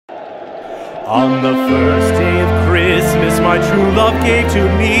On the first day of Christmas, my true love gave to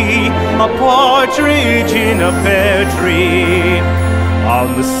me a partridge in a pear tree.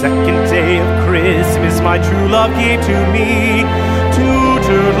 On the second day of Christmas, my true love gave to me two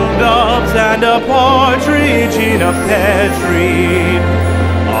turtle doves and a partridge in a pear tree.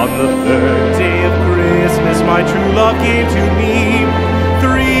 On the third day of Christmas, my true love gave to me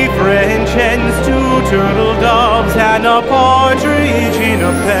three French hens, two turtle doves, and a partridge in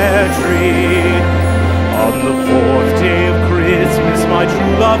a pear tree. On the fourth day of Christmas, my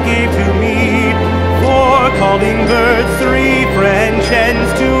true love gave to me four calling birds, three French hens,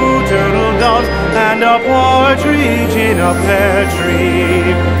 two turtle doves, and a partridge in a pear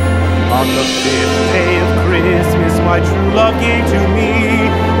tree. On the fifth day of Christmas, my true love gave to me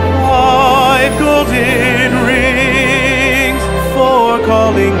five golden rings, four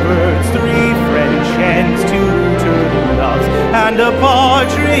calling birds, three French hens, two turtle doves, and a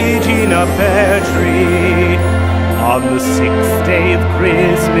partridge in a pear tree. On the sixth day of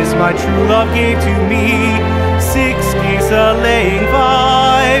Christmas, my true love gave to me six geese a-laying,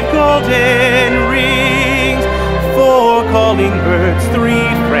 five golden rings, four calling birds, three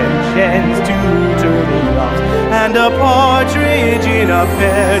French hens, two turtle doves, and a partridge in a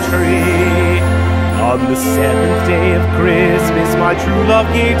pear tree. On the seventh day of Christmas, my true love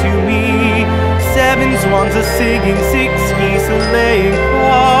gave to me seven swans a-singing, six geese a-laying,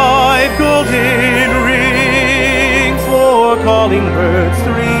 five golden rings, four calling birds,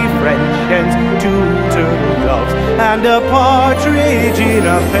 three French hens, two turtle doves, and a partridge in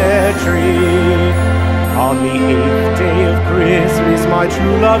a pear tree. On the eighth day of Christmas, my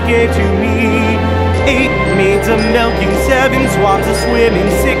true love gave to me eight maids a-milking, seven swans a-swimming,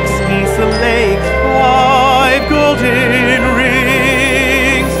 six geese a-laying, five golden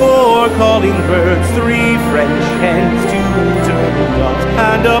rings, four calling birds, three French hens, two turtle doves,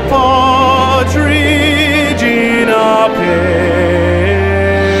 and a partridge in a pear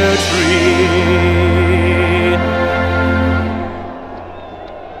tree.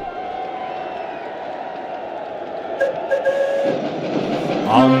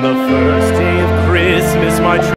 On the first day of Christmas, my